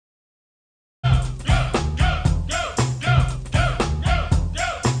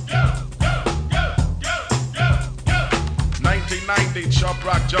90's sharp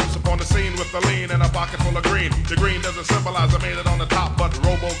rock jumps upon the scene with the lean and a pocket full of green. The green doesn't symbolize I made it on the top, but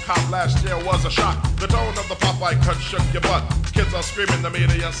RoboCop last year was a shock. The tone of the Popeye cut shook your butt. Kids are screaming, the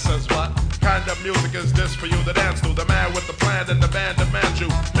media says what? Kind of music is this for you to dance to? The man with the plan and the band demands you.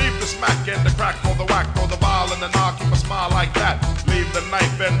 Leave the smack and the crack for the whack, for the vial and the knock, keep a smile like that. Leave the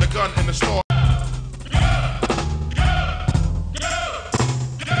knife and the gun in the store.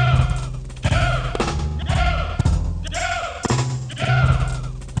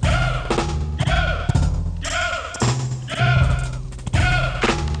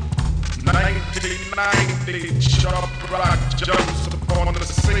 90's sharp rock jumps upon the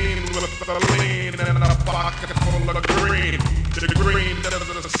scene with the lean and a pocket full of green. The green doesn't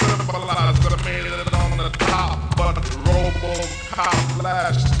symbolize that I made it on the top, but RoboCop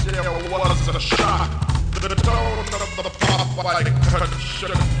last year was a shock. The tone of the Popeye cut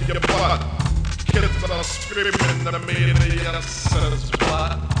shook your butt. Kids are screaming, the media says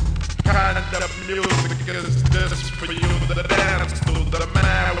what? Kind of music is this for you to dance to? The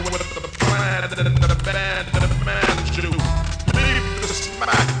man with the plan and the band demands you. Leave the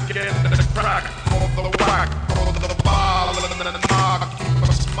smack and the crack for the whack, for the ball and the knock, keep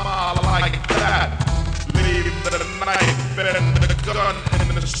a smile like that. Leave the knife and the gun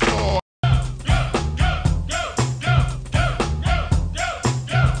in the store.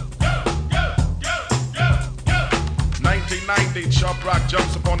 90's sharp rock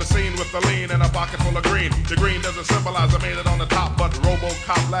jumps upon the scene with the lean and a pocket full of green. The green doesn't symbolize I made it on the top, but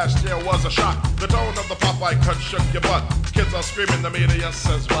RoboCop last year was a shock. The tone of the Popeye cut shook your butt. Kids are screaming, the media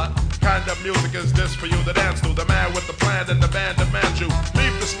says what? Kind of music is this for you to dance to? The man with the plan and the band demands you.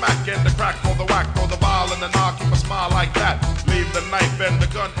 Leave the smack and the crack for the whack, for the vial and the knock, keep a smile like that. Leave the knife and the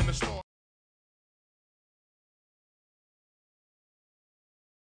gun in the store.